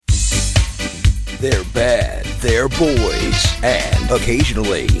They're bad, they're boys, and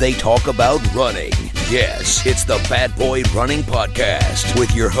occasionally they talk about running. Yes, it's the Bad Boy Running Podcast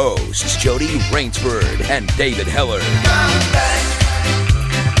with your hosts, Jody Rainsford and David Heller. Come back,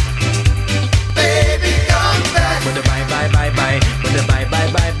 baby, come back. When the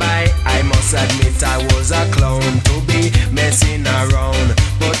bye, I must admit I was a clown to be messing around,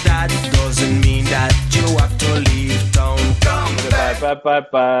 but that doesn't mean that you have to leave town. Come back.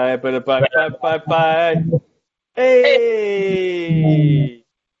 Bye. Hey!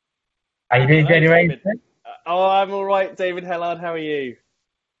 How you doing, Jody Rainsford? Oh, I'm all right, David Hellard. How are you?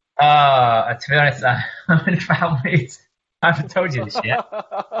 To be honest, I'm in a foul mood. I haven't told you this yet.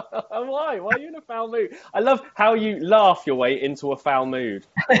 Why? Why are you in a foul mood? I love how you laugh your way into a foul mood.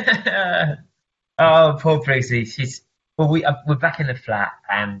 Oh, poor Brucey. We're back in the flat,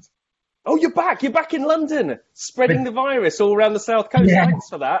 and oh, you're back! You're back in London, spreading the virus all around the south coast. Yeah. Thanks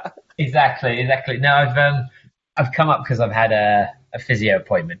for that. Exactly. No, I've come up because I've had a physio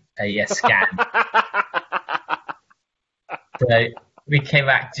appointment, a scan. So we came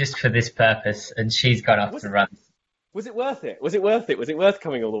back just for this purpose, and she's gone off to run. Was it worth it? Was it worth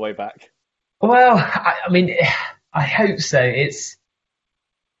coming all the way back? Well, I mean, I hope so. I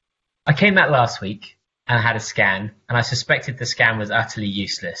came back last week and I had a scan, and I suspected the scan was utterly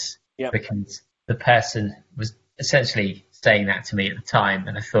useless. Yep. Because the person was essentially saying that to me at the time,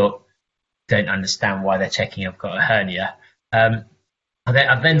 and I thought, don't understand why they're checking I've got a hernia.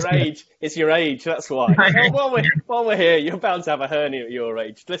 It's your age, that's why. While we're here, you're bound to have a hernia at your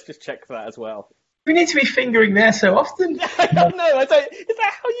age. Let's just check for that as well. We need to be fingering there so often. No, I don't. Is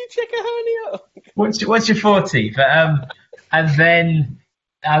that how you check a hernia? Once you're 40, and then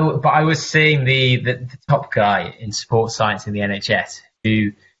I was seeing the top guy in sports science in the NHS,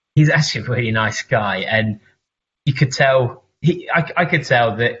 who he's actually a really nice guy, and you could tell I could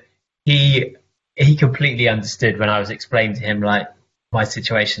tell that he completely understood when I was explaining to him like my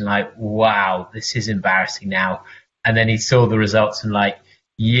situation, like, wow, this is embarrassing now. And then he saw the results and like,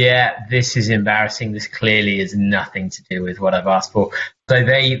 yeah, this is embarrassing. This clearly is nothing to do with what I've asked for. So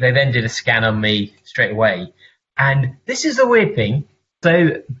they then did a scan on me straight away. And this is the weird thing.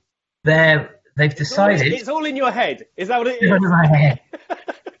 So they've decided it's all in your head. Is that what it is? It's in my head.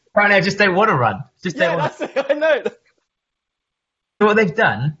 Apparently I just don't want to run. That's it. I know. So what they've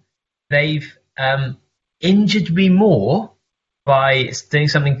done, they've injured me more by doing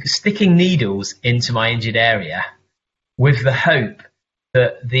something, sticking needles into my injured area with the hope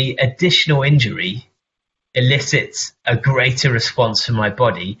that the additional injury elicits a greater response from my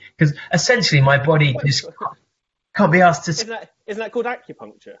body. Because essentially my body just can't be asked to... Isn't that called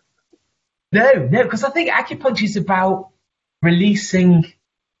acupuncture? No, because I think acupuncture is about releasing...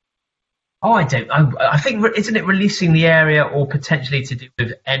 Oh, I think, isn't it releasing the area or potentially to do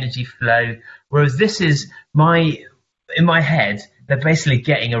with energy flow? Whereas this is in my head, they're basically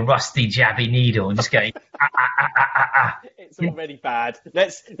getting a rusty, jabby needle and just going, It's already bad.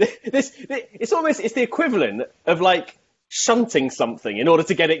 It's the equivalent of like shunting something in order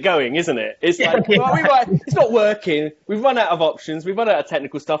to get it going, isn't it? It's like, it's not working. We've run out of options. We've run out of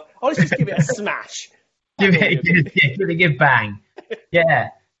technical stuff. Let's just give it a smash. Give it a bang. Yeah.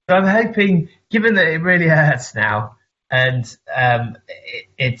 So I'm hoping, given that it really hurts now, and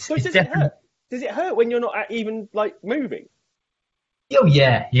it's does it hurt? Does it hurt when you're not even like moving? Oh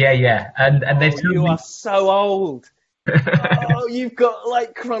yeah. And they've told me... You are so old. Oh, you've got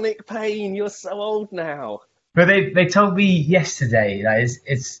like chronic pain. You're so old now. But they told me yesterday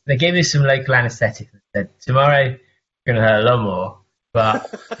that they gave me some local anaesthetic and said tomorrow it's going to hurt a lot more, but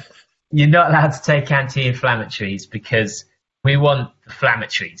you're not allowed to take anti-inflammatories because we want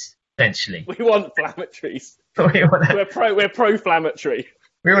inflammatories, essentially. We want inflammatories. We're pro-inflammatory.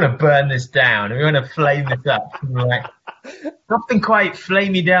 We want to burn this down. We want to flame this up. Like, nothing quite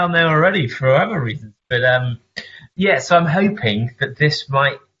flamey down there already for other reasons. But so I'm hoping that this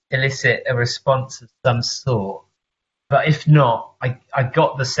might elicit a response of some sort. But if not, I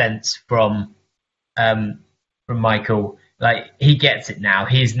got the sense from Michael, like he gets it now.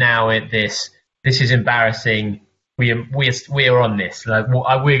 He's now at this. This is embarrassing. We are on this. Like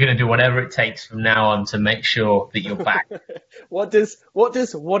we're going to do whatever it takes from now on to make sure that you're back. What does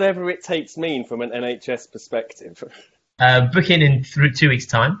whatever it takes mean from an NHS perspective? Booking in 2 weeks'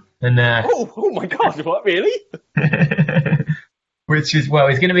 time. And oh my God! What, really? Which is, well,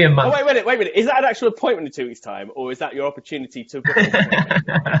 it's going to be a month. Oh, wait a minute. Is that an actual appointment in 2 weeks' time, or is that your opportunity to book an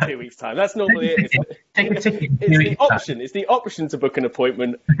appointment in 2 weeks' time? That's normally it. Take a ticket. It's the option to book an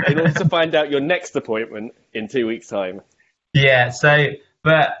appointment in order to find out your next appointment in 2 weeks' time. Yeah. So,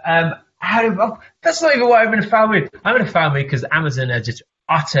 but that's not even why I'm in a foul mood. I'm in a foul mood because Amazon are just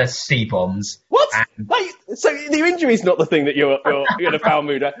utter C-bombs. What? So your injury's not the thing that you're in a foul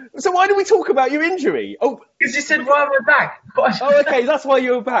mood at. So why do we talk about your injury? Oh, because you said, why am I back? Oh, okay, that's why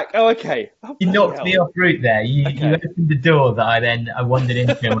you were back. Oh, okay. Oh, you knocked me off route there. You opened the door that I wandered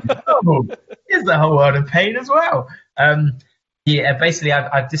into. And went, oh, here's the whole world of pain as well. Basically,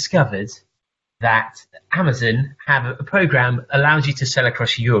 I've discovered that Amazon have a program that allows you to sell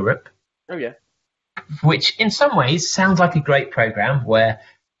across Europe. Oh, yeah. Which in some ways sounds like a great program where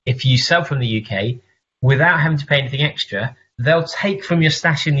if you sell from the UK without having to pay anything extra, they'll take from your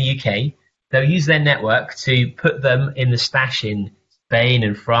stash in the UK, they'll use their network to put them in the stash in Spain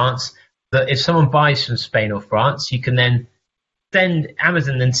and France. That if someone buys from Spain or France, you can then send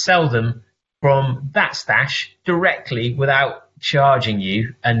Amazon and sell them from that stash directly without charging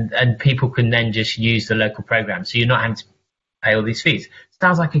you, and people can then just use the local program. So you're not having to pay all these fees.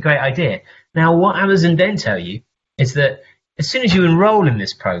 Sounds like a great idea. Now, what Amazon then tell you is that as soon as you enroll in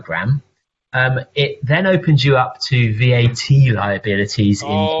this program, it then opens you up to VAT liabilities in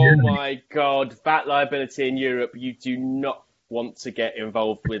Germany. Oh my God, VAT liability in Europe. You do not want to get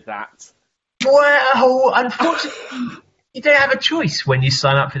involved with that. Well, unfortunately, you don't have a choice when you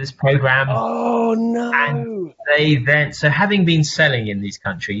sign up for this program. Oh no! And so having been selling in these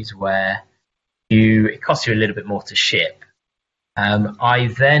countries where it costs you a little bit more to ship, I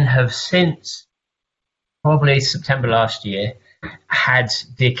then have since probably September last year had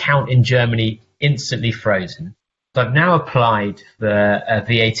the account in Germany instantly frozen. So I've now applied for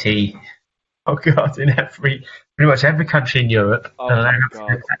VAT. Oh God, in pretty much every country in Europe, and I have to do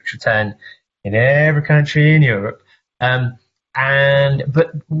a tax return in every country in Europe. But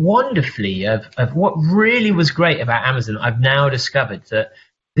wonderfully, of what really was great about Amazon, I've now discovered that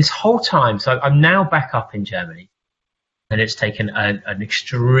this whole time, so I'm now back up in Germany, and it's taken an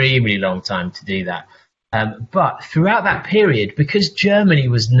extremely long time to do that. But throughout that period, because Germany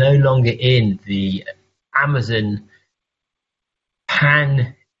was no longer in the Amazon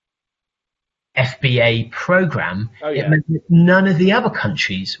Pan FBA program, It meant that none of the other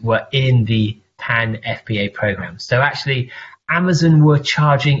countries were in the Pan FBA program. So actually, Amazon were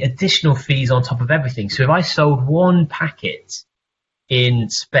charging additional fees on top of everything. So if I sold one packet in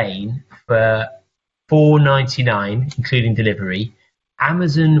Spain for $4.99, including delivery,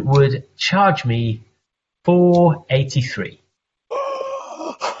 Amazon would charge me $4.83.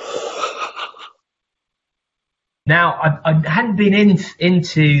 Now, I hadn't been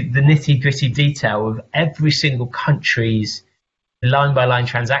into the nitty-gritty detail of every single country's line-by-line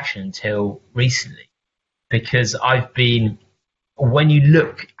transaction until recently, because when you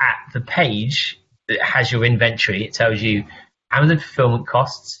look at the page that has your inventory, it tells you Amazon fulfillment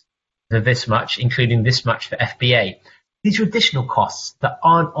costs for this much, including this much for FBA. These are additional costs that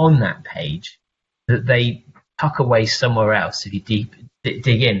aren't on that page that they tuck away somewhere else if you dig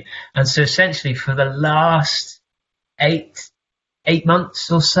in. And so essentially for the last eight months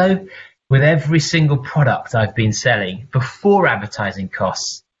or so, with every single product I've been selling before advertising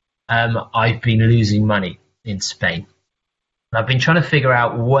costs, I've been losing money in Spain. I've been trying to figure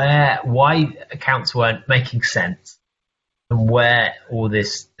out why accounts weren't making sense and where all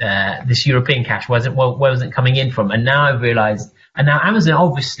this European cash wasn't coming in from. And now I've realized, and now Amazon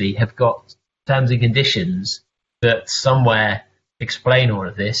obviously have got terms and conditions that somewhere explain all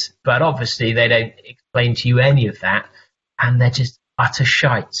of this, but obviously they don't explain to you any of that, and they're just utter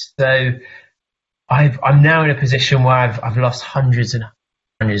shite. So I'm now in a position where I've lost hundreds and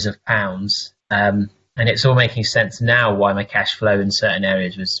hundreds of pounds, and it's all making sense now why my cash flow in certain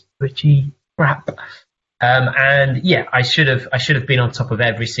areas was pretty crap. And yeah, I should have been on top of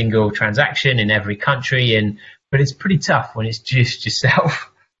every single transaction in every country, but it's pretty tough when it's just yourself.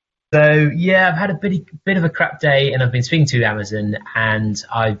 So yeah, I've had a bit of a crap day, and I've been speaking to Amazon, and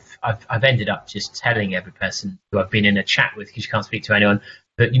I've ended up just telling every person who I've been in a chat with, because you can't speak to anyone,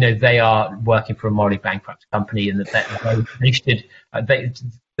 that they are working for a morally bankrupt company, and that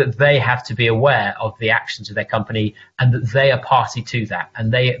they have to be aware of the actions of their company, and that they are party to that.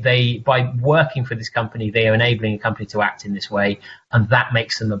 And they by working for this company, they are enabling a company to act in this way, and that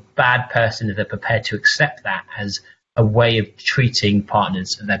makes them a bad person if they're prepared to accept that as a way of treating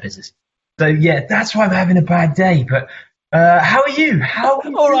partners of their business. So yeah, that's why I'm having a bad day. But how are you?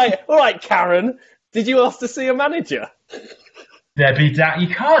 All right, Karen. Did you ask to see a manager? Debbie, you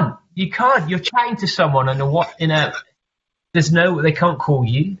can't. You're chatting to someone they can't call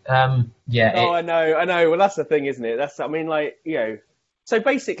you. I know. Well, that's the thing, isn't it? So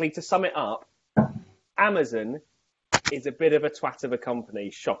basically, to sum it up, Amazon is a bit of a twat of a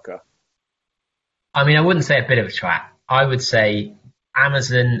company. Shocker. I mean, I wouldn't say a bit of a twat. I would say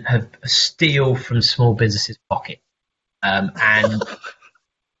Amazon have steal from small businesses' pocket. And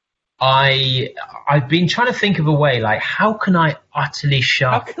I've been trying to think of a way, like, how can I utterly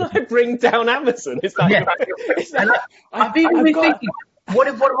How shut? can I bring down Amazon? Is that? Yeah. Is that I've been thinking, what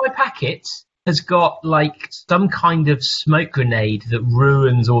if one of my packets has got like some kind of smoke grenade that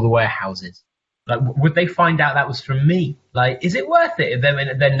ruins all the warehouses? Like, would they find out that was from me? Like, is it worth it?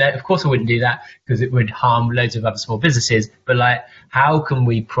 Then no, of course I wouldn't do that because it would harm loads of other small businesses. But like, how can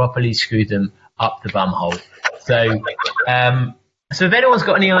we properly screw them up the bumhole? So if anyone's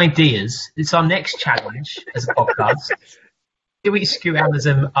got any ideas, it's our next challenge as a podcast. Do we screw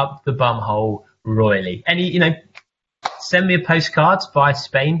Amazon up the bumhole royally? Send me a postcard via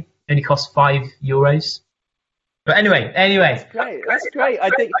Spain. Only costs €5. But anyway. That's great. I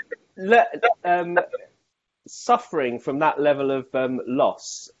think suffering from that level of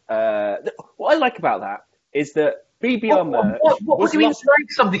loss. What I like about that is that BBR merch. What do you mean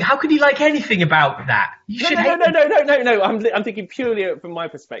like something? How could you like anything about that? No. I'm thinking purely from my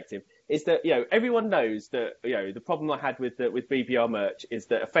perspective. Is that everyone knows that the problem I had with BBR merch is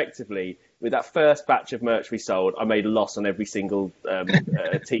that effectively with that first batch of merch we sold, I made a loss on every single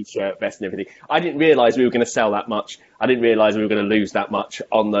t-shirt, vest, and everything. I didn't realise we were going to sell that much. I didn't realise we were going to lose that much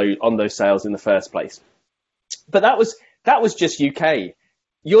on those sales in the first place. But that was just UK.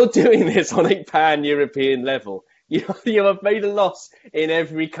 You're doing this on a pan-European level. You have made a loss in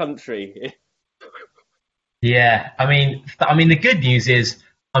every country. Yeah, I mean, the good news is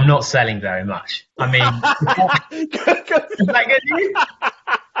I'm not selling very much. I mean, is that good news?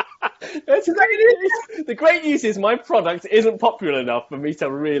 That's great news. The great news is my product isn't popular enough for me to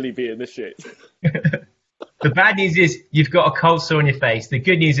really be in the shit. The bad news is you've got a cold sore on your face. The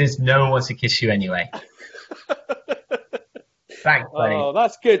good news is no one wants to kiss you anyway. Thanks, buddy. Oh,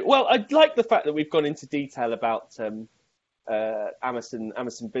 that's good. Well, I like the fact that we've gone into detail about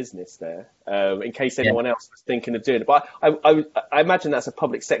Amazon Business there, in case anyone else was thinking of doing it. But I imagine that's a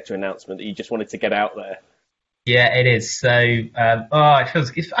public sector announcement that you just wanted to get out there. Yeah, it is. So, I feel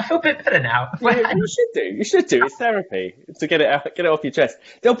a bit better now. Yeah, you should do. You should do. It's therapy to get it out, get it off your chest.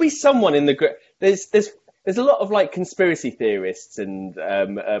 There'll be someone in the there's a lot of like conspiracy theorists and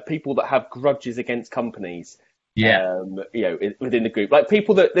people that have grudges against companies. Yeah. Within the group, like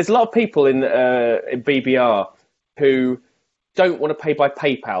there's a lot of people in BBR who don't want to pay by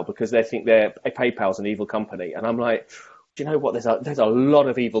PayPal because they think PayPal's an evil company, and I'm like, do you know what? There's a lot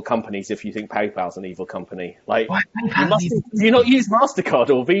of evil companies if you think PayPal's an evil company. Like, do you not use MasterCard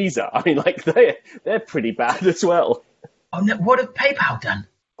or Visa? I mean, like they're pretty bad as well. Oh no, what have PayPal done?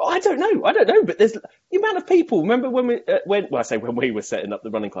 Oh, I don't know, but there's the amount of people. Remember when we were setting up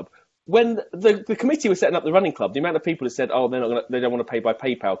the running club, when the committee was setting up the running club, the amount of people who said, "Oh, they don't want to pay by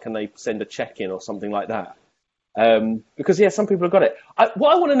PayPal. Can they send a check in or something like that?" Because some people have got it.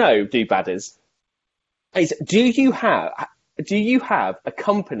 What I want to know, do-badders, is do you have a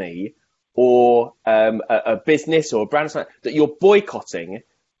company or a business or a brand or something that you're boycotting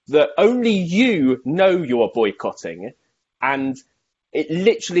that only you know you are boycotting, and it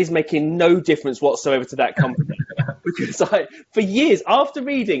literally is making no difference whatsoever to that company? Because for years, after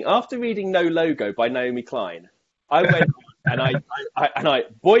reading No Logo by Naomi Klein, I went and I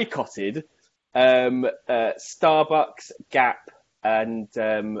boycotted Starbucks, Gap, and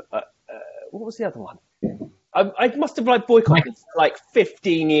what was the other one? I must have boycotted for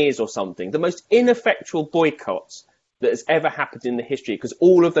 15 years or something. The most ineffectual boycotts that has ever happened in the history, because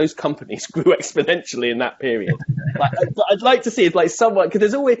all of those companies grew exponentially in that period. I'd like to see it someone,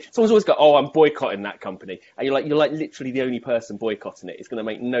 because someone's always got, oh, I'm boycotting that company, and you're literally the only person boycotting it. It's going to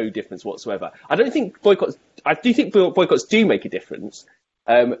make no difference whatsoever. I do think boycotts do make a difference,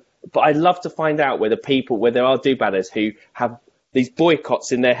 but I'd love to find out where there are do-badders who have these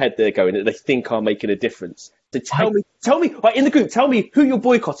boycotts in their head they're going that they think are making a difference. So tell me, in the group, tell me who you're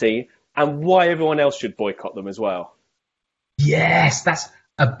boycotting and why everyone else should boycott them as well. Yes, that's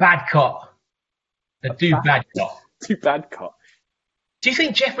a bad cop. A bad cop. Bad cop. Do you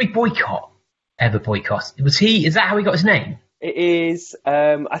think Jeffrey Boycott ever boycott? Is that how he got his name? It is.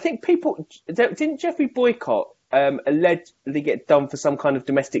 I think didn't Jeffrey Boycott allegedly get done for some kind of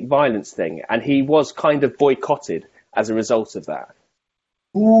domestic violence thing, and he was kind of boycotted as a result of that.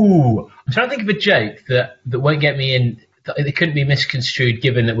 Ooh, I'm trying to think of a joke that won't get me in. It couldn't be misconstrued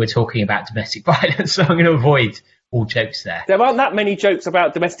given that we're talking about domestic violence, so I'm going to avoid all jokes there. There aren't that many jokes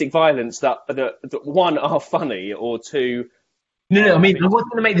about domestic violence that one, are funny, or two... No, I mean, I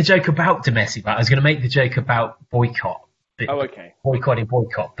wasn't going to make the joke about domestic violence. I was going to make the joke about boycott. Oh, okay.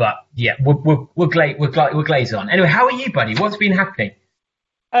 Boycott. But yeah, we'll glaze on. Anyway, how are you, buddy? What's been happening?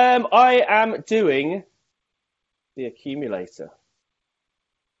 I am doing the accumulator.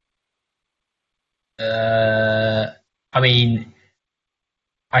 I mean,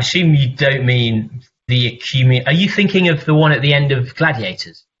 I assume you don't mean the accumulate. Are you thinking of the one at the end of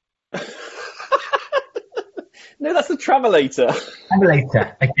Gladiators? No, that's the Travelator.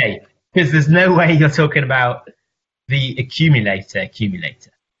 Travelator, okay. Because there's no way you're talking about the accumulator.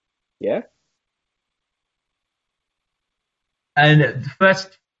 Yeah. And the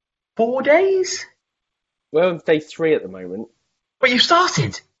first 4 days? We're on day 3 at the moment. But you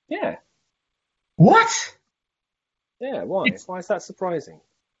started? Yeah. What? Yeah, why? Why is that surprising?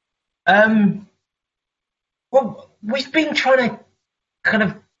 Well, we've been trying to kind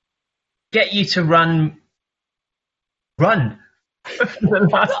of get you to run.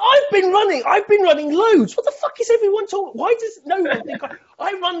 I've been running loads. What the fuck is everyone talking? Why does no one think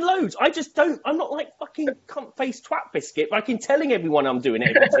I run loads? I just don't. I'm not like fucking cunt face twat biscuit. Like in telling everyone I'm doing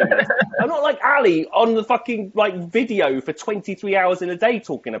it every 2 minutes. I'm not like Ali on the fucking like video for 23 hours in a day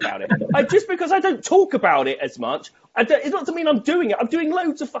talking about it. Just because I don't talk about it as much, it doesn't mean I'm doing it. I'm doing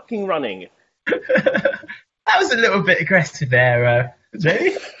loads of fucking running. That was a little bit aggressive there,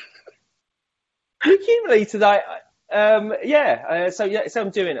 Jody. The accumulator, so I'm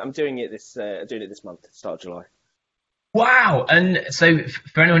doing it this month, start of July. Wow! And so,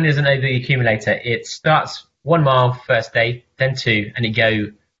 for anyone who doesn't know the accumulator, it starts 1 mile first day, then 2, and it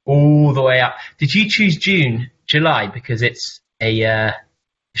go all the way up. Did you choose July because it's a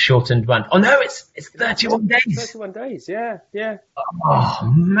shortened one? Oh no, it's 31 days. 31 days, yeah.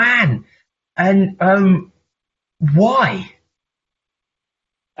 Oh man! And why?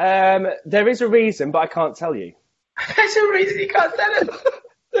 There is a reason, but I can't tell you. There's a reason you can't tell it.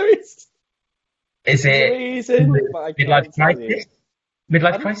 There is. Is it a reason, but I midlife can't tell crisis? you.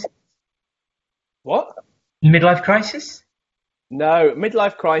 Midlife crisis? What? Midlife crisis? No,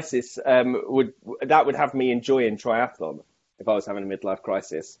 midlife crisis would have me enjoying triathlon if I was having a midlife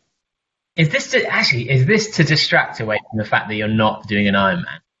crisis. Is this to distract away from the fact that you're not doing an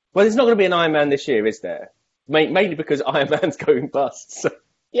Ironman? Well, there's not going to be an Ironman this year, is there? Mainly because Ironman's going bust. So,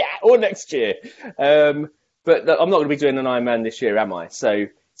 yeah, or next year. But I'm not going to be doing an Ironman this year, am I? So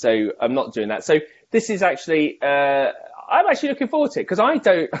I'm not doing that. So this is actually, I'm actually looking forward to it because I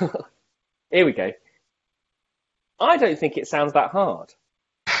don't. Here we go. I don't think it sounds that hard.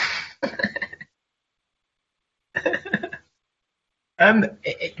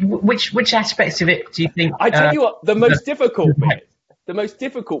 Which aspects of it do you think? I tell you what, the most difficult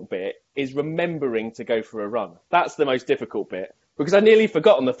bit is remembering to go for a run. That's the most difficult bit because I nearly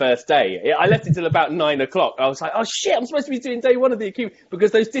forgot on the first day. I left it till about 9 o'clock. I was like, oh shit, I'm supposed to be doing day 1 of the accumulator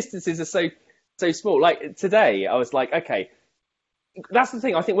because those distances are so small. Like today, I was like, okay. That's the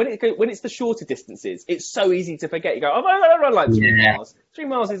thing. I think when it's the shorter distances, it's so easy to forget. You go, I'm going to run like 3 miles. 3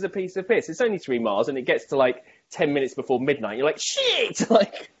 miles is a piece of piss. It's only 3 miles, and it gets to like 10 minutes before midnight. You're like, shit!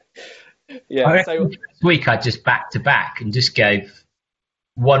 Like, yeah. So this week I'd just back to back and just go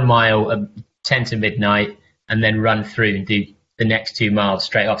 1 mile, 10 to midnight, and then run through and do the next 2 miles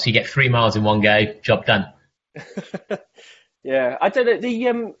straight off. So you get 3 miles in one go. Job done. Yeah, I don't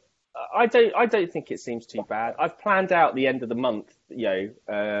know. I don't think it seems too bad. I've planned out the end of the month. I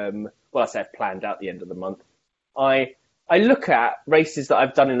say I've planned out the end of the month. I look at races that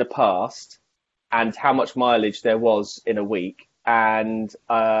I've done in the past and how much mileage there was in a week, and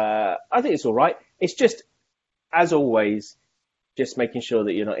I think it's all right. It's just, as always, just making sure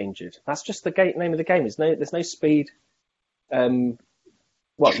that you're not injured. That's just the name of the game. There's no speed. Well,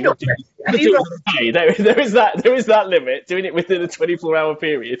 there is that limit. Doing it within a 24-hour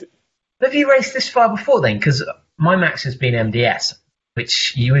period. Have you raced this far before then? Because my max has been MDS,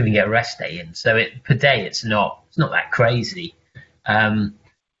 which you even get a rest day in. So per day, it's not that crazy. So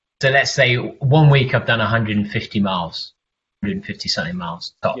let's say 1 week I've done 150 miles, 150 something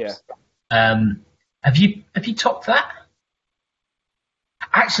miles tops. Yeah. Have you topped that?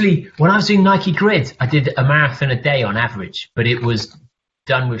 Actually, when I was doing Nike Grid, I did a marathon a day on average, but it was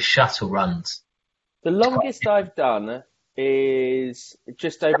done with shuttle runs. The longest I've done is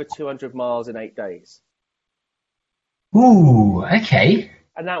just over 200 miles in 8 days. Ooh, okay.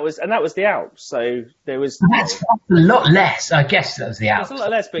 And that was the Alps. So there was. That's a lot less. I guess that was the Alps. It's a lot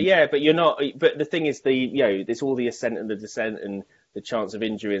less, but you're not. But the thing is, there's all the ascent and the descent and the chance of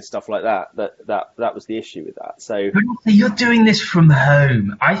injury and stuff like that. That was the issue with that. So you're doing this from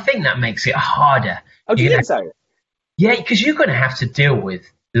home. I think that makes it harder. Oh, do you think so? Yeah, because you're going to have to deal with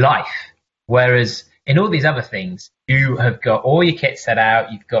life, whereas in all these other things, you have got all your kit set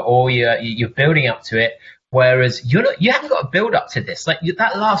out. You've got all you're building up to it. Whereas you haven't got to build up to this. Like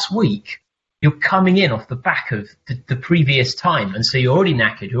that last week, you're coming in off the back of the previous time, and so you're already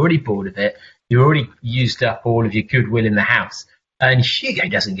knackered. You're already bored of it. You've already used up all of your goodwill in the house. And Hugo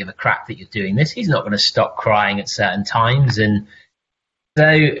doesn't give a crap that you're doing this. He's not going to stop crying at certain times. And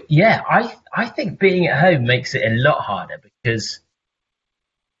So yeah, I think being at home makes it a lot harder because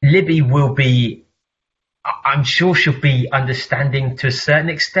Libby will be. I'm sure she'll be understanding to a certain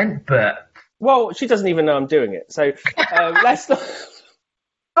extent, but Well, she doesn't even know I'm doing it. So let's not.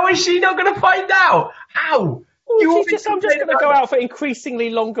 how is she not going to find out? How? I'm just going to go out for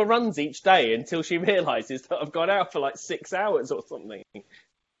increasingly longer runs each day until she realises that I've gone out for like 6 hours or something.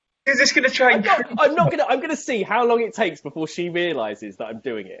 She's just going to try and. I'm going to see how long it takes before she realises that I'm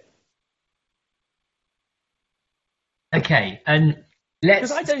doing it. Okay, and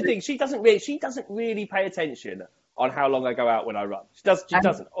because I don't think she doesn't really pay attention on how long I go out when I run. She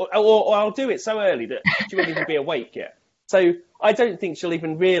doesn't, or I'll do it so early that she won't even be awake yet. So I don't think she'll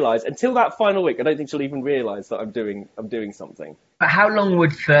even realise until that final week. I don't think she'll even realise that I'm doing something. But how long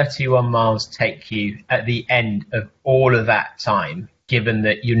would 31 miles take you at the end of all of that time? Given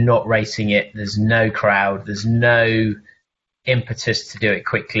that you're not racing it, there's no crowd, there's no impetus to do it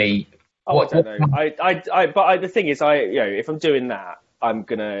quickly. I don't know. But the thing is, if I'm doing that, I'm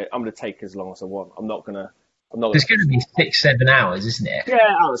gonna take as long as I want. I'm not gonna. It's going to be 6-7 hours, isn't it?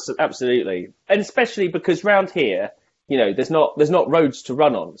 Yeah, absolutely, and especially because round here, there's not roads to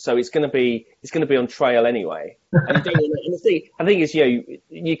run on, so it's going to be on trail anyway. And the thing is,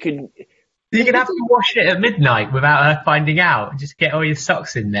 you can have to wash it at midnight without her finding out. Just get all your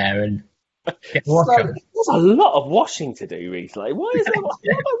socks in there and get the wash on. There's a lot of washing to do, Reece. Like, why am I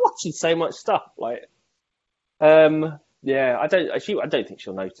watching so much stuff? Like, yeah, I don't think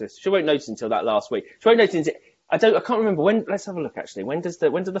she'll notice. She won't notice until that last week. She won't notice. I can't remember when. Let's have a look. Actually, when do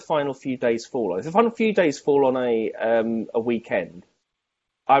the final few days fall on? If the final few days fall on a weekend,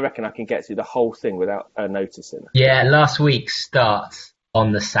 I reckon I can get through the whole thing without noticing. Yeah, last week starts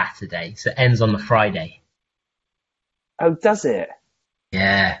on the Saturday, so it ends on the Friday. Oh, does it?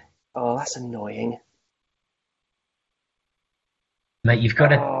 Yeah. Oh, that's annoying. Mate, you've got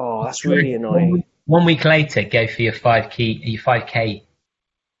to. Oh, that's really annoying. 1 week later, go for your 5K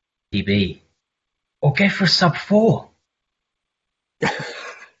PB, or go for a sub 4.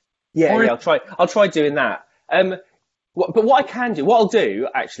 yeah, I'll try doing that. But what I'll do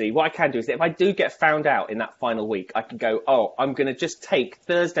is that if I do get found out in that final week, I can go, oh, I'm going to just take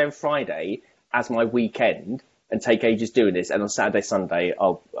Thursday and Friday as my weekend and take ages doing this. And on Saturday, Sunday,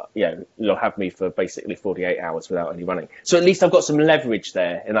 you'll have me for basically 48 hours without any running. So at least I've got some leverage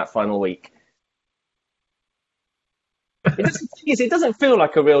there in that final week. It doesn't feel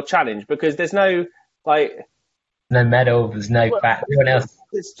like a real challenge because there's no medal, there's no fat, everyone else.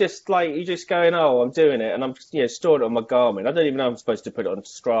 It's just like you're just going, oh, I'm doing it, and I'm just storing it on my Garmin. I don't even know I'm supposed to put it on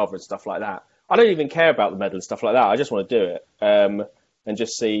Strava and stuff like that. I don't even care about the medal and stuff like that. I just want to do it and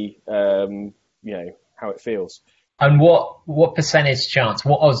just see how it feels. And what percentage chance?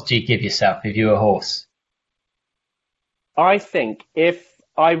 What odds do you give yourself if you're a horse? I think if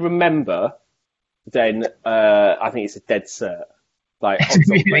I remember, then I think it's a dead cert. Like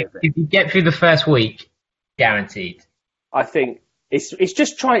if you get through the first week, guaranteed. I think it's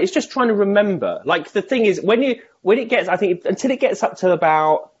just trying to remember. Like the thing is when it gets, I think until it gets up to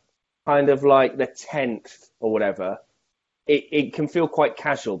about kind of like the 10th or whatever, it can feel quite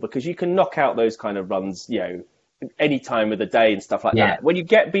casual because you can knock out those kind of runs, any time of the day and stuff like that. When you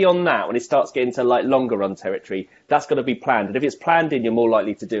get beyond that, when it starts getting to like longer run territory, that's got to be planned. And if it's planned in, you're more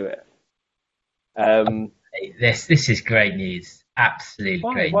likely to do it. This is great news. Absolutely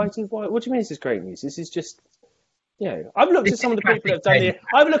great. Why? What do you mean this is great news? This is just, I've looked at some of the people that have done the.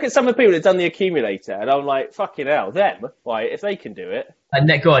 I've looked at some of the people that have done the accumulator, and I'm like, fucking hell, them. Why, if they can do it? And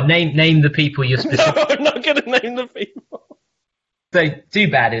go on, name the people you're specific. No, I'm not going to name the people. So, too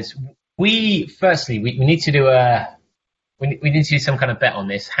bad is we need to do we need to do some kind of bet on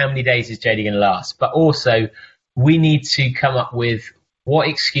this. How many days is Jody going to last? But also, we need to come up with what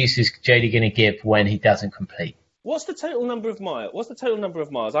excuse is Jody going to give when he doesn't complete. What's the total number of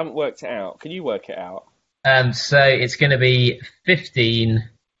miles? I haven't worked it out. Can you work it out? So it's going to be 15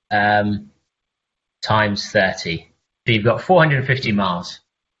 times 30. So you've got 450 miles.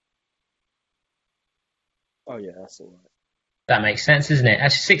 Oh yeah, that's all right. That makes sense, isn't it?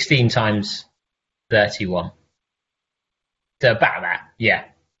 That's 16 times 31. So about that, yeah.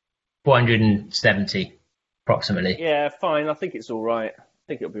 470, approximately. Yeah, fine. I think it's all right. I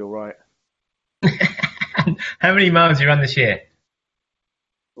think it'll be all right. How many miles have you run this year?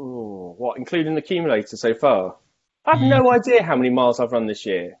 Oh, what, including the accumulator so far? I have no idea how many miles I've run this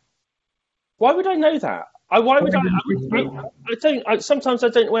year. Why would I know that? I don't. Sometimes I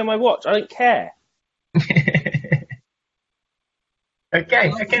don't wear my watch. I don't care.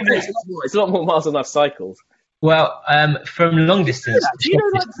 Okay. It's a lot more miles than I've cycled. Well, from long distance. Do you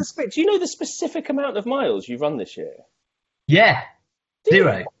know the specific amount of miles you've run this year? Yeah.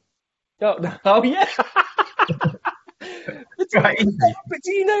 0. Oh yeah. Right. But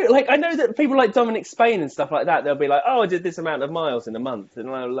do you know, like, I know that people like Dominic Spain and stuff like that, they'll be like, oh, I did this amount of miles in a month. And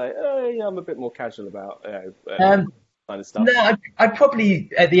I'm like, oh, yeah, I'm a bit more casual about kind of stuff. No, I'd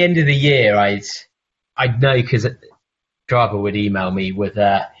probably, at the end of the year, I'd know, because driver would email me with,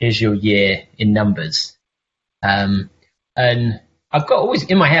 here's your year in numbers. And I've always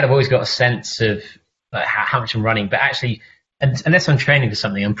got a sense of like, how much I'm running, but actually, unless I'm training for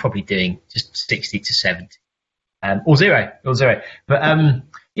something, I'm probably doing just 60 to 70. Or zero. But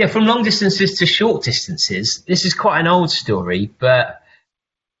yeah, from long distances to short distances, this is quite an old story, but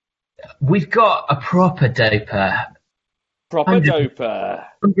we've got a proper doper.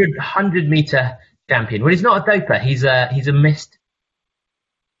 100 meter champion. Well, he's not a doper. He's a missed,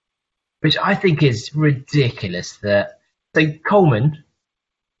 which I think is ridiculous. So Coleman,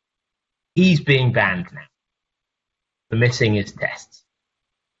 he's being banned now for missing his tests.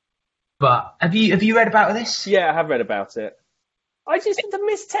 But have you read about this? Yeah, I have read about it. I just the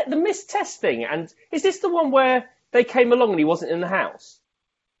missed test thing, and is this the one where they came along and he wasn't in the house?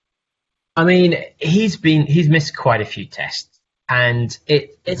 I mean, he's missed quite a few tests, and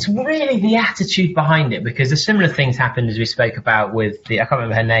it's really the attitude behind it, because the similar things happened as we spoke about with I can't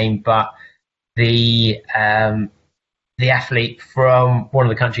remember her name, but the athlete from one of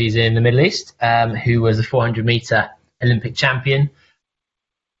the countries in the Middle East, who was a 400 meter Olympic champion.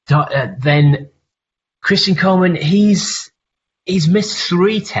 Then Christian Coleman, he's missed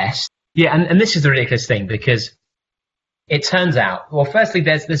 3 tests. Yeah, and this is the ridiculous thing, because it turns out, well, firstly,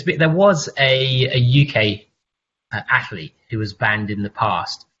 there was a UK athlete who was banned in the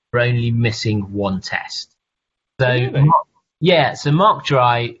past for only missing 1 test. So really? So Mark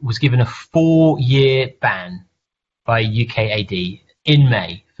Dry was given a 4-year ban by UKAD in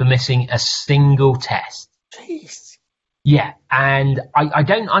May for missing a single test. Jeez. Yeah, and I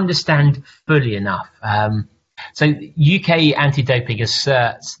don't understand fully enough. So UK anti-doping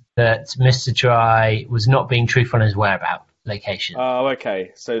asserts that Mr. Dry was not being truthful on his whereabouts location. Oh,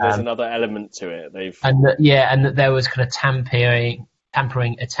 okay. So there's another element to it. And that there was kind of tampering,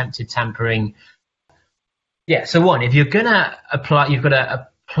 attempted tampering. Yeah. So if you're gonna apply, you've got to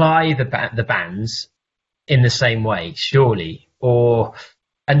apply the bans in the same way, surely. And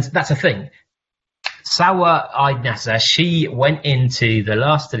that's the thing. Sawa Aidnasa, she went into the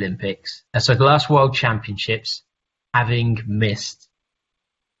last Olympics, the last World Championships, having missed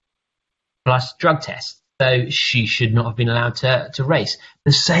plus drug tests. So she should not have been allowed to race.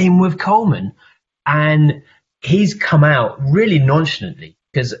 The same with Coleman. And he's come out really nonchalantly,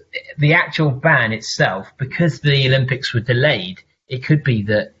 because the actual ban itself, because the Olympics were delayed, it could be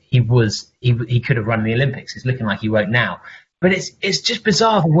that he could have run the Olympics. It's looking like he won't now. But it's just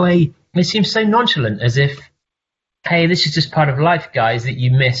bizarre the way it seems so nonchalant, as if, hey, this is just part of life, guys, that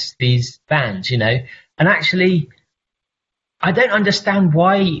you miss these bans, And actually, I don't understand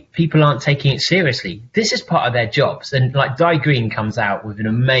why people aren't taking it seriously. This is part of their jobs. And like Di Green comes out with an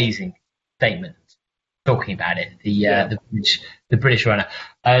amazing statement talking about it, the British runner.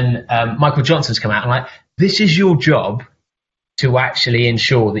 And Michael Johnson's come out and like, this is your job to actually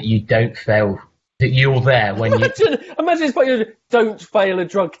ensure that you don't fail, that you're there when you... Imagine it's like, don't fail a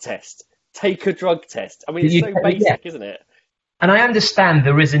drug test. Take a drug test. I mean, it's so basic, isn't it? And I understand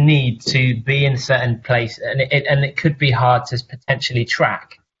there is a need to be in a certain place, and it could be hard to potentially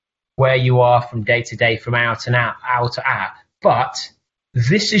track where you are from day to day, from hour to hour. But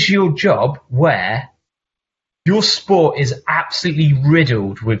this is your job, where your sport is absolutely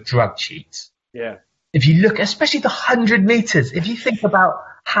riddled with drug cheats. Yeah. If you look, especially the 100 meters, if you think about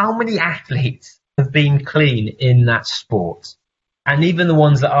how many athletes have been clean in that sport, and even the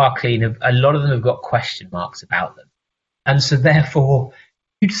ones that are clean, a lot of them have got question marks about them. And so therefore,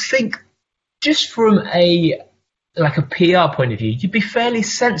 you'd think, just from a PR point of view, you'd be fairly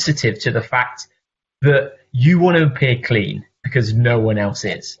sensitive to the fact that you want to appear clean because no one else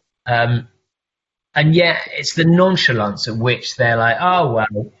is. And yet it's the nonchalance at which they're like, oh,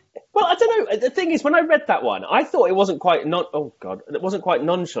 well. Well, I don't know. The thing is, when I read that one, I thought it wasn't quite it wasn't quite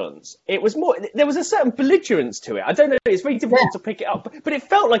nonchalance. It was more. There was a certain belligerence to it. I don't know. It's very difficult to pick it up, but it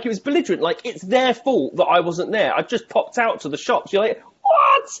felt like it was belligerent. Like it's their fault that I wasn't there. I just popped out to the shops. You're like,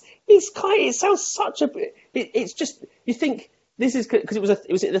 what? It sounds such a. It's just you think this is because it was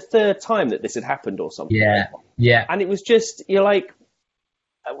the 3rd time that this had happened or something. Yeah, yeah. And it was just you're like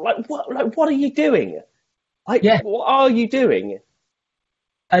what are you doing? What are you doing?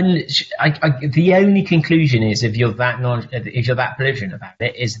 And the only conclusion is, if you're that belligerent about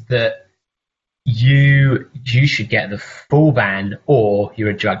it, is that you should get the full ban, or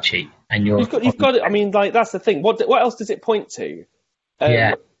you're a drug cheat, and you've got it. I mean, like that's the thing. What else does it point to?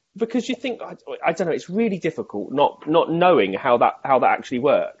 Because you think, I don't know, it's really difficult not knowing how that actually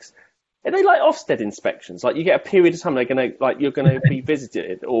works. Are they like Ofsted inspections? Like you get a period of time you're gonna be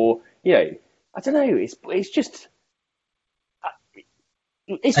visited, or I don't know. It's just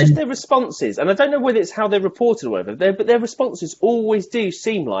their responses, and I don't know whether it's how they're reported or whatever. But their responses always do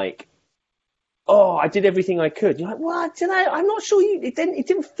seem like, "Oh, I did everything I could." You're like, "Well, I don't know. I'm not sure it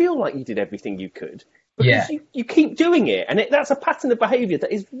didn't feel like you did everything you could." Because you keep doing it, and that's a pattern of behaviour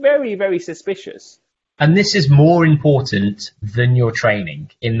that is very, very suspicious. And this is more important than your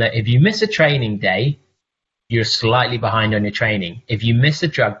training, in that if you miss a training day, you're slightly behind on your training. If you miss a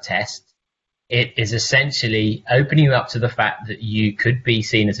drug test, it is essentially opening you up to the fact that you could be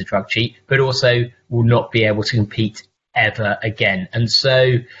seen as a drug cheat, but also will not be able to compete ever again. And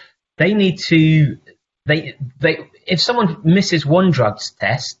so they need to, if someone misses one drugs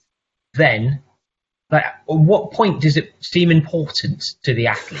test, then at what point does it seem important to the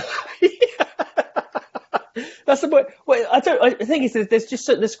athlete? That's the point. Well, I think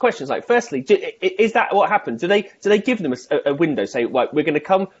there's questions like, firstly, is that what happened? Do they give them a window, say, like, we're going to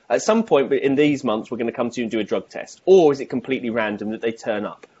come at some point in these months, we're going to come to you and do a drug test, or is it completely random that they turn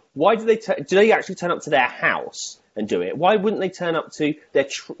up? Why do they actually turn up to their house and do it? Why wouldn't they turn up to their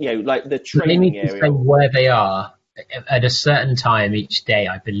the training area? They need to say where they are at a certain time each day,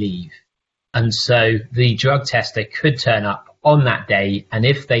 I believe. And so the drug test, they could turn up on that day. And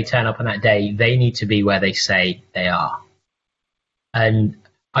if they turn up on that day, they need to be where they say they are. And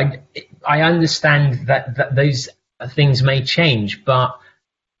I understand that those things may change, but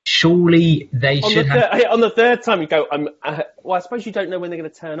surely they should have... On the third time you go, well, I suppose you don't know when they're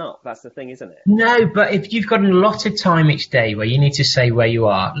going to turn up. That's the thing, isn't it? No, but if you've got an allotted time each day where you need to say where you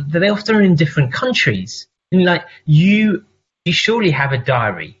are, they often are in different countries. And like you surely have a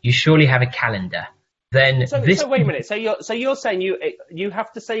diary. You surely have a calendar. Then so wait a minute. So you're saying you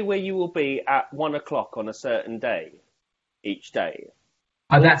have to say where you will be at 1 o'clock on a certain day, each day.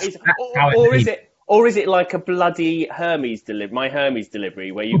 Or is it like a bloody Hermes delivery? My Hermes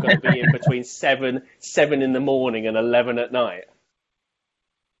delivery, where you've got to be in between 7 in the morning and 11 at night.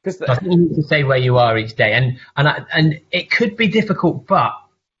 I think you need to say where you are each day, and it could be difficult, but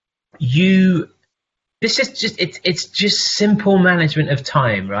This is just simple management of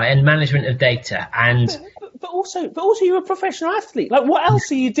time, right, and management of data, and but also you're a professional athlete. Like, what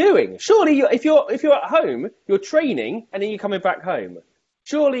else are you doing? Surely, if you're at home, you're training, and then you're coming back home.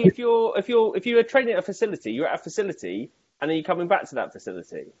 Surely, if you're training at a facility, you're at a facility, and then you're coming back to that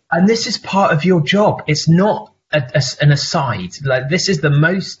facility. And this is part of your job. It's not an aside. Like, this is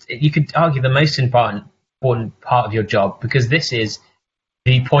you could argue the most important part of your job, because this is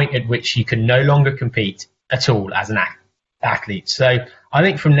the point at which you can no longer compete at all as an athlete. So I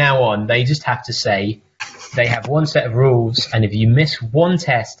think from now on, they just have to say they have one set of rules, and if you miss one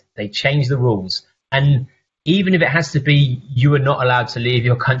test, they change the rules. And even if it has to be you are not allowed to leave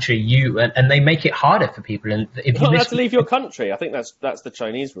your country, and they make it harder for people. And if you're not allowed to leave your country, I think that's the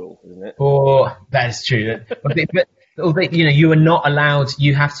Chinese rule, isn't it? Or that is true. But you are not allowed.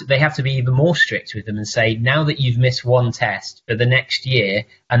 They have to be even more strict with them and say, now that you've missed one test for the next year,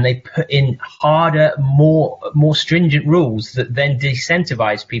 and they put in harder, more stringent rules that then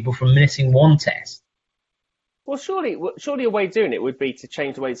disincentivize people from missing one test. Well, surely a way of doing it would be to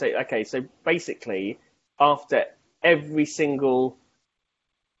change the way to say, okay, so basically, after every single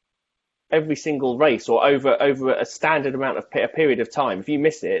race, or over a standard amount of a period of time, if you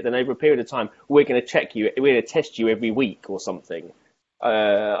miss it, then over a period of time, we're going to check you, we're going to test you every week or something.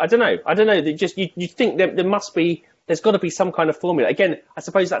 I don't know. Just you think there's got to be some kind of formula. Again, I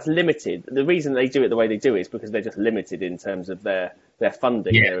suppose that's limited. The reason they do it the way they do it is because they're just limited in terms of their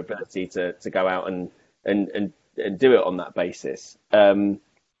funding, their ability to go out and do it on that basis.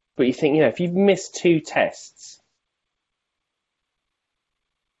 But you think, if you've missed 2 tests,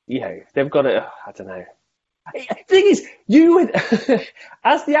 they've got to, I don't know. The thing is, you would,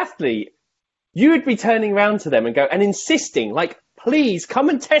 as the athlete, you would be turning around to them and insisting, like, please come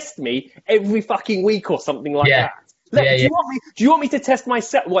and test me every fucking week or something like that. Do you want me to test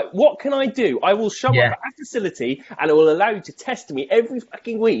myself? What can I do? I will show up at a facility, and it will allow you to test me every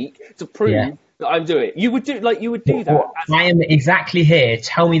fucking week to prove that I'm doing it. You would do that. I am exactly here.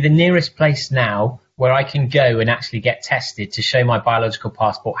 Tell me the nearest place now where I can go and actually get tested to show my biological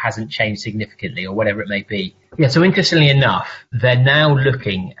passport hasn't changed significantly, or whatever it may be. Yeah. So interestingly enough, they're now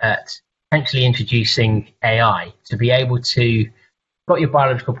looking at potentially introducing AI to be able to got your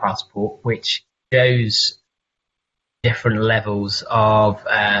biological passport, which shows different levels of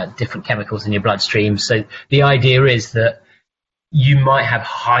different chemicals in your bloodstream. So the idea is that you might have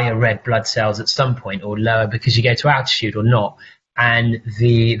higher red blood cells at some point, or lower because you go to altitude or not. and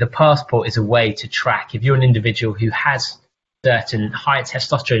the passport is a way to track if you're an individual who has certain higher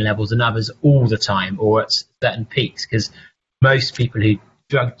testosterone levels than others all the time, or at certain peaks, because most people who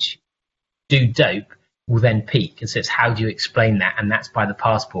do dope will then peak. And so it's how do you explain that? And that's by the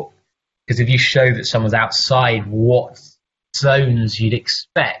passport. Because if you show that someone's outside what zones you'd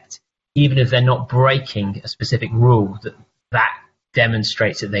expect, even if they're not breaking a specific rule, that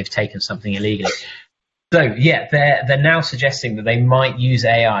demonstrates that they've taken something illegally. So yeah, they're now suggesting that they might use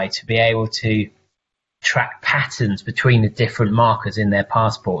AI to be able to track patterns between the different markers in their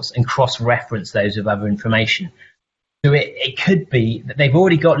passports and cross-reference those with other information. So it could be that they've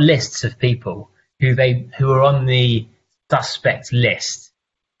already got lists of people who are on the suspect list,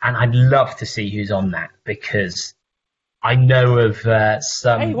 and I'd love to see who's on that, because I know of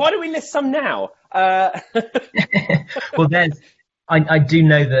some. Hey, why don't we list some now? Well, I do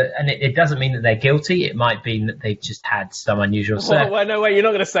know that, and it doesn't mean that they're guilty. It might mean that they've just had some unusual. Well, no way, you're not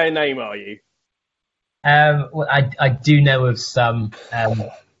going to say a name, are you? Well, I do know of some.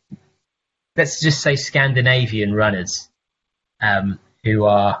 Let's just say Scandinavian runners who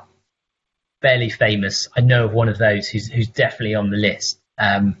are fairly famous. I know of one of those who's definitely on the list.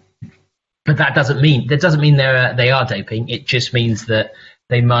 But that doesn't mean they are doping. It just means that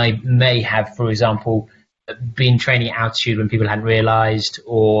they may have, for example, been training at altitude when people hadn't realised,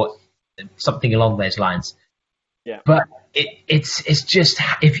 or something along those lines. Yeah. But it's just,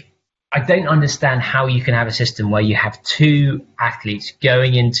 if I don't understand how you can have a system where you have two athletes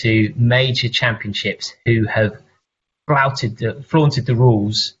going into major championships who have flaunted the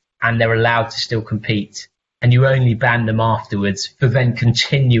rules, and they're allowed to still compete, and you only ban them afterwards for then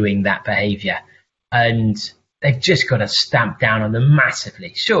continuing that behaviour. And they've just got to stamp down on them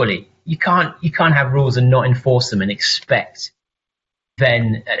massively. Surely you can't have rules and not enforce them and expect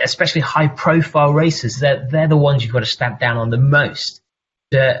then, especially high profile races, they're the ones you've got to stamp down on the most,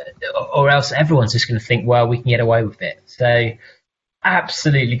 or else everyone's just going to think, well, we can get away with it. So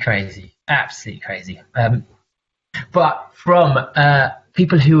absolutely crazy. But from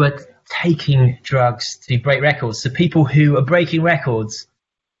people who are taking drugs to break records to people who are breaking records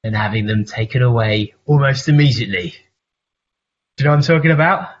and having them taken away almost immediately. Do you know what I'm talking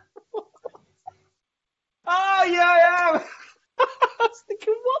about? Oh, yeah, I am. I was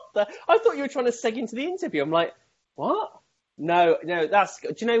thinking, what the? I thought you were trying to seg into the interview. I'm like, what? No, that's.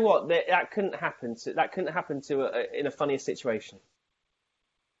 Do you know what? That couldn't happen. In a funnier situation.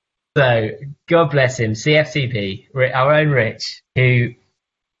 So, God bless him, CFTB, our own Rich, who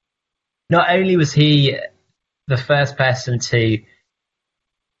not only was he the first person to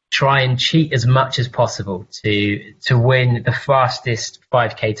try and cheat as much as possible to win the fastest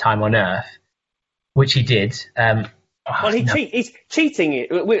 5K time on Earth, which he did. He's cheating.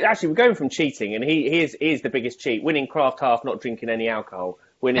 We're going from cheating, and he is the biggest cheat. Winning Craft Half, not drinking any alcohol.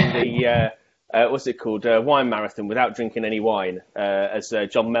 Winning the what's it called, wine marathon without drinking any wine, as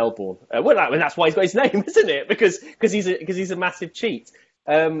John Melbourne. That's why he's got his name, isn't it? Because he's a massive cheat.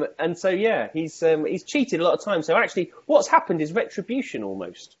 And so yeah, he's cheated a lot of times. So actually, what's happened is retribution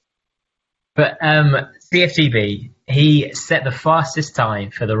almost. But CFTB, he set the fastest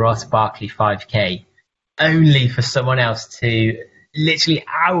time for the Ross Barkley 5K, only for someone else to literally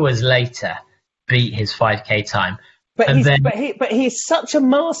hours later beat his 5K time. But he's such a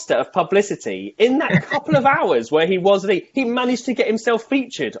master of publicity. In that couple of hours where he managed to get himself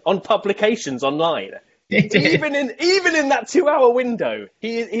featured on publications online. Even in that 2-hour window,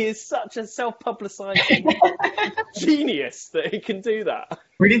 he is such a self-publicising genius that he can do that.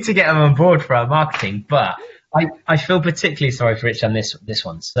 We need to get him on board for our marketing, but I feel particularly sorry for Rich on this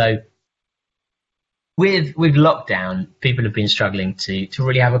one. So with lockdown, people have been struggling to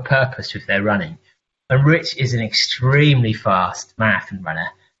really have a purpose with their running. And Rich is an extremely fast marathon runner,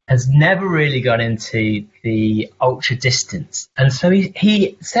 has never really got into the ultra distance. And so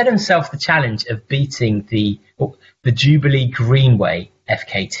he set himself the challenge of beating the Jubilee Greenway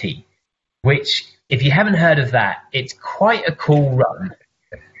FKT, which, if you haven't heard of that, it's quite a cool run.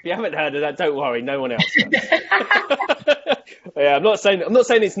 If you haven't heard of that, don't worry, no one else does. Yeah, I'm not saying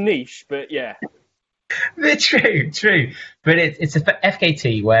it's niche, but yeah. True. But it's a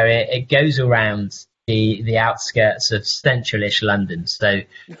FKT where it goes around the outskirts of central-ish London. So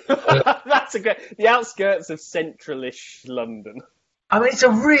that's the outskirts of central-ish London. I mean, it's a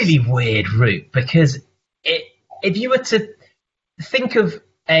really weird route, because if you were to think of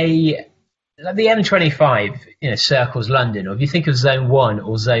the M25, circles London, or if you think of Zone 1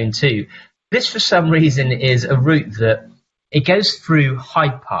 or Zone 2, this for some reason is a route that it goes through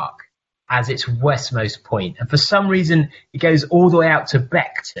Hyde Park as its westmost point, and for some reason it goes all the way out to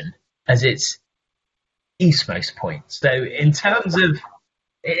Beckton as its eastmost point. So in terms of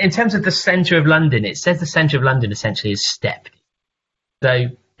the centre of London, it says the centre of London essentially is Stepney. So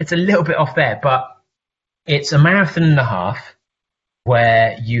it's a little bit off there, but it's a marathon and a half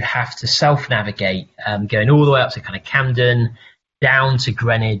where you have to self-navigate, going all the way up to kind of Camden, down to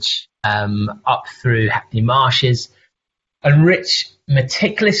Greenwich, up through Hackney Marshes. And Rich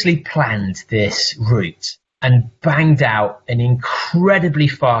meticulously planned this route and banged out an incredibly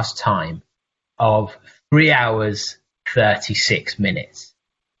fast time of 3 hours, 36 minutes,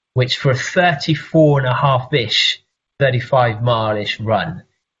 which for a 34.5-ish, 35-mile-ish run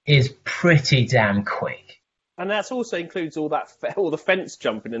is pretty damn quick. And that also includes all the fence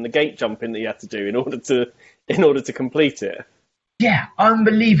jumping and the gate jumping that you had to do in order to complete it. Yeah,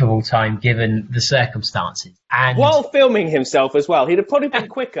 unbelievable time given the circumstances. And while filming himself as well, he'd have probably been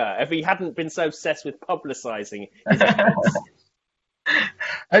quicker if he hadn't been so obsessed with publicising his efforts.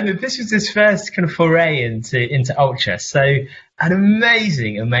 And this was his first kind of foray into ultra. So an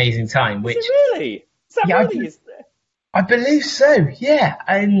amazing time. Which is it really? Is that really? I believe so. Yeah,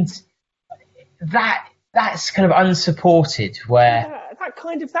 and that's kind of unsupported. Where that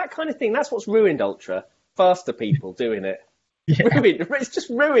kind of thing. That's what's ruined ultra. Faster people doing it. Yeah. It's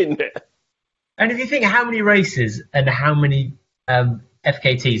just ruined it. And if you think how many races and how many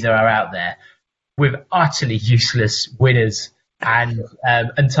FKTs there are out there with utterly useless winners and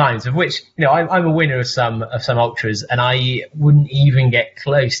times, of which I'm a winner of some ultras, and I wouldn't even get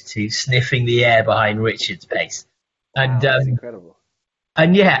close to sniffing the air behind Richard's pace. And that's incredible.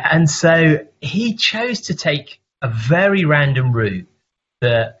 And so he chose to take a very random route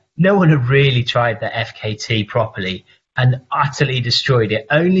that no one had really tried the FKT properly, and utterly destroyed it,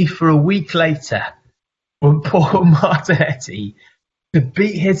 only for a week later for Paul Martinetti to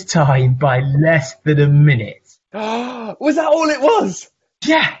beat his time by less than a minute. Was that all it was?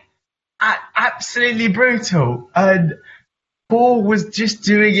 Yeah, absolutely brutal. And Paul was just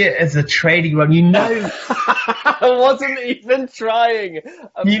doing it as a training run. I wasn't even trying.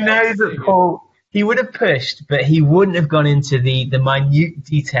 Amazing. That Paul, he would have pushed, but he wouldn't have gone into the minute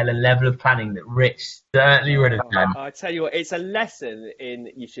detail and level of planning that Rich certainly would have done. I tell you what, it's a lesson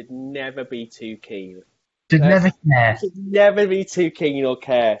in you should never be too keen. Never care. You should never be too keen or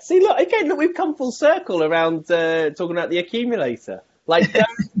care. See, look, we've come full circle around talking about the accumulator. Like,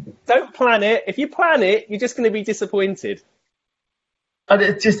 don't plan it. If you plan it, you're just going to be disappointed. And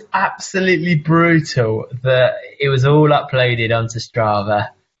it's just absolutely brutal that it was all uploaded onto Strava.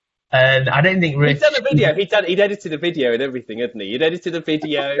 And I don't think Rich... He'd done a video. He'd edited a video and everything, hadn't he? He'd edited a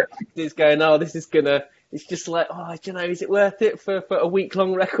video. He's going, this is going to... It's just like, is it worth it for a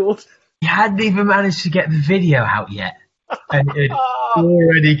week-long record? He hadn't even managed to get the video out yet. And it had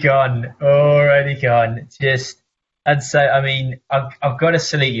already gone. And so, I mean, I've got to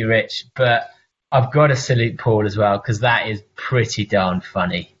salute you, Rich, but I've got to salute Paul as well, because that is pretty darn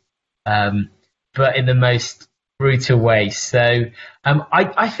funny. But in the most brutal way. So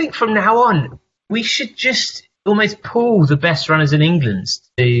I think from now on we should just almost pull the best runners in England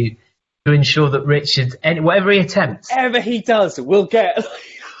to ensure that Richard, whatever he attempts, whatever he does, we'll get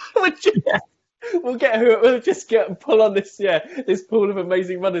we'll just get and pull on this pool of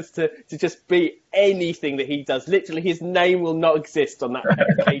amazing runners to just beat anything that he does. Literally, his name will not exist on that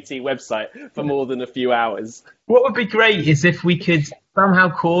KT website for more than a few hours. What would be great is if we could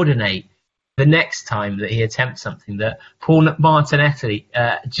somehow coordinate the next time that he attempts something, that Paul Martinetti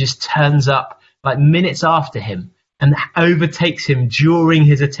just turns up like minutes after him and overtakes him during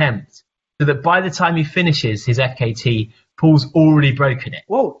his attempt, so that by the time he finishes his FKT, Paul's already broken it.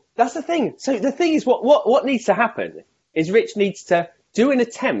 Whoa, that's the thing. So the thing is, what needs to happen is Rich needs to do an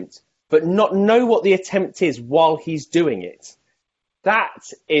attempt, but not know what the attempt is while he's doing it. That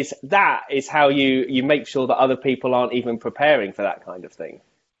is how you make sure that other people aren't even preparing for that kind of thing.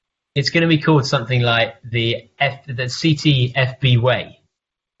 It's going to be called something like the CTFB way.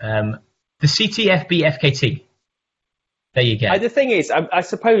 The CTFB FKT. There you go. The thing is, I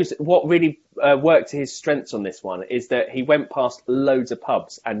suppose what really worked to his strengths on this one is that he went past loads of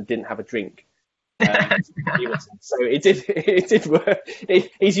pubs and didn't have a drink. So it did work.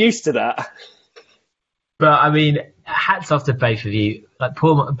 He's used to that. But I mean, hats off to both of you. Like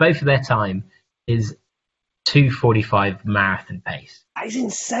Paul, both of their time is 2:45 marathon pace. That is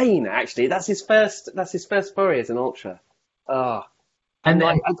insane. Actually, that's his first foray as an ultra. And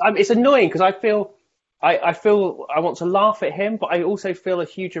it's annoying because I feel I want to laugh at him, but I also feel a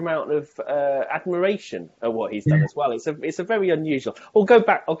huge amount of admiration at what he's done as well. It's a very unusual. I'll go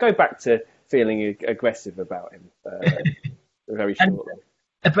back to feeling aggressive about him very shortly.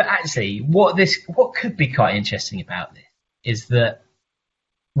 But actually, what could be quite interesting about this is that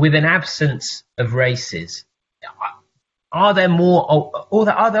with an absence of races, are there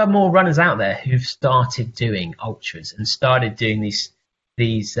more runners out there who've started doing ultras and started doing these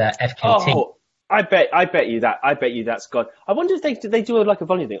FKT? Oh, I bet you that's gone. I wonder if they do like a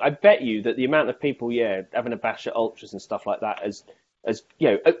volume thing. I bet you that the amount of people, having a bash at ultras and stuff like that, as I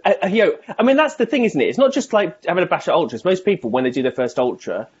mean, that's the thing, isn't it? It's not just like having a bash at ultras. Most people, when they do their first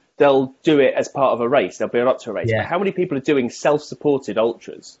ultra, they'll do it as part of a race. They'll build up to a race. Yeah. But how many people are doing self-supported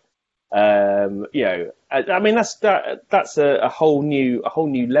ultras? I mean, that's a whole new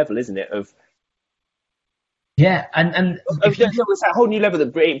level, isn't it? It's a whole new level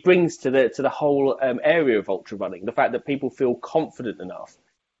that it brings to the whole area of ultra running. The fact that people feel confident enough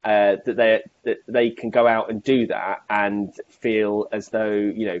that they can go out and do that and feel as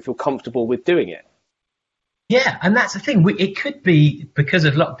though feel comfortable with doing it. Yeah, and that's the thing. It could be because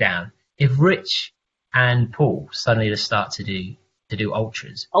of lockdown. If Rich and Paul suddenly just start to do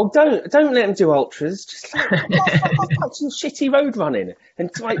ultras. Oh, don't let them do ultras. Just like some shitty road running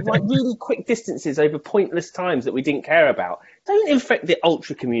and like really quick distances over pointless times that we didn't care about. Don't infect the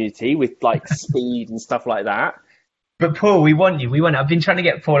ultra community with like speed and stuff like that. But Paul, we want you. I've been trying to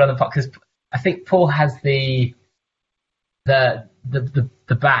get Paul on the podcast because I think Paul has the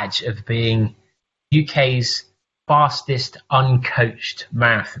badge of being UK's fastest uncoached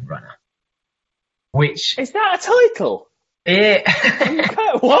marathon runner. Which is that a title?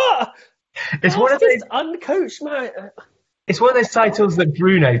 What? It's one of those uncoached man. It's one of those titles that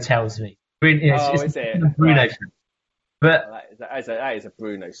Bruno tells me. Is it? Bruno. Right. But that is a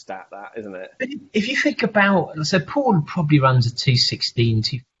Bruno stat, that, isn't it? If you think about, so Paul probably runs a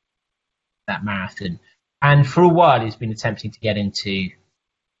 2:16 that marathon, and for a while he's been attempting to get into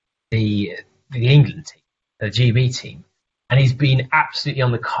the England team, the GB team, and he's been absolutely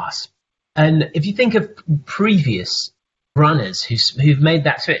on the cusp. And if you think of previous runners who've made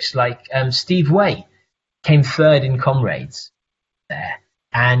that switch, like Steve Way came third in Comrades there,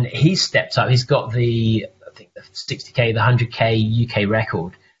 and he's stepped up. He's got the 60k, the 100k UK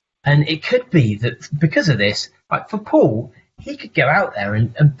record, and it could be that because of this, like for Paul, he could go out there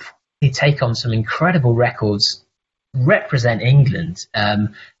and probably take on some incredible records, represent England,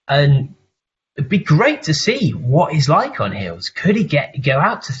 and it'd be great to see what he's like on hills. Could he go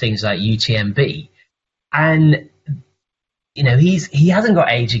out to things like UTMB? And he hasn't got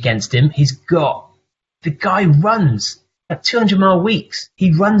age against him. The guy runs at 200-mile weeks.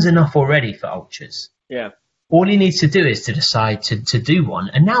 He runs enough already for ultras. Yeah. All he needs to do is to decide to do one.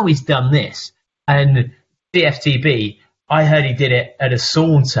 And now he's done this. And the FTB, I heard he did it at a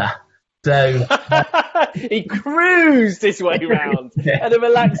saunter. So he cruised his way around at a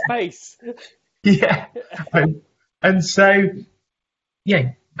relaxed pace. Yeah. And so,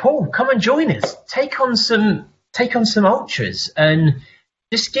 Paul, come and join us. Take on some ultras and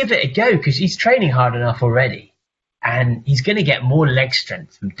just give it a go, because he's training hard enough already. And he's going to get more leg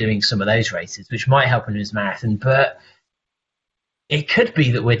strength from doing some of those races, which might help in his marathon. But it could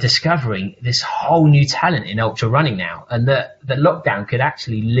be that we're discovering this whole new talent in ultra running now, and that the lockdown could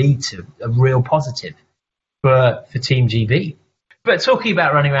actually lead to a real positive for Team GB. But talking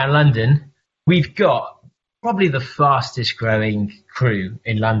about running around London, we've got probably the fastest growing crew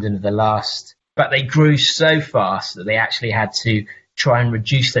in London of the last, but they grew so fast that they actually had to try and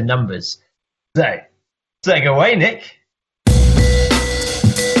reduce the numbers. So, take it away, Nick.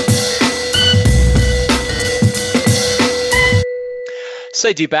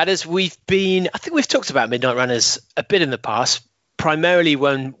 So, do-badders, I think we've talked about Midnight Runners a bit in the past, primarily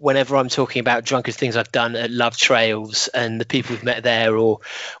whenever I'm talking about drunken things I've done at Love Trails and the people we've met there, or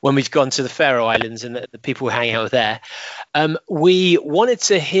when we've gone to the Faroe Islands and the people who hang out there. We wanted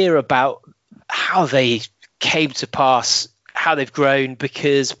to hear about how they came to pass, how they've grown,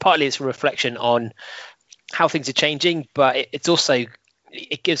 because partly it's a reflection on how things are changing, but it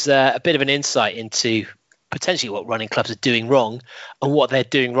gives a bit of an insight into potentially what running clubs are doing wrong and what they're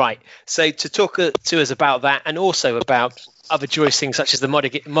doing right. So to talk to us about that, and also about other joyous things such as the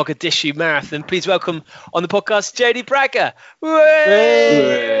Mogadishu Marathon, please welcome on the podcast Jody Bragger.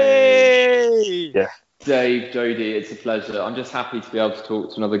 Yeah. Dave, Jody, it's a pleasure. I'm just happy to be able to talk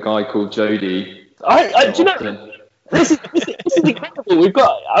to another guy called Jody. Do you know, this is incredible. We've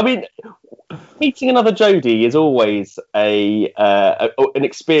got, meeting another Jody is always an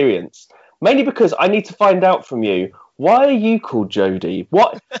experience. Mainly because I need to find out from you, why are you called Jody?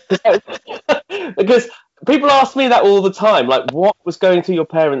 What? Because people ask me that all the time. Like, what was going through your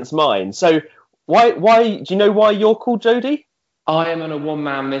parents' mind? So, why? Do you know why you're called Jody? I am on a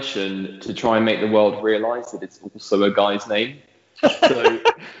one-man mission to try and make the world realise that it's also a guy's name.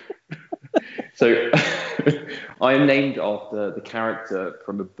 So I am named after the character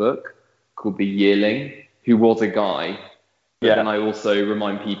from a book called The Yearling, who was a guy. But then I also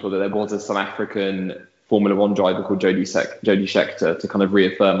remind people that there was a South African Formula One driver called Jody Scheckter to kind of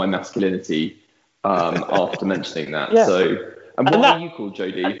reaffirm my masculinity after mentioning that. Yeah. So, and why are you called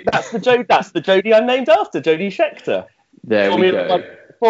Jody? That's the Jody I'm named after, Jody Scheckter. There we go.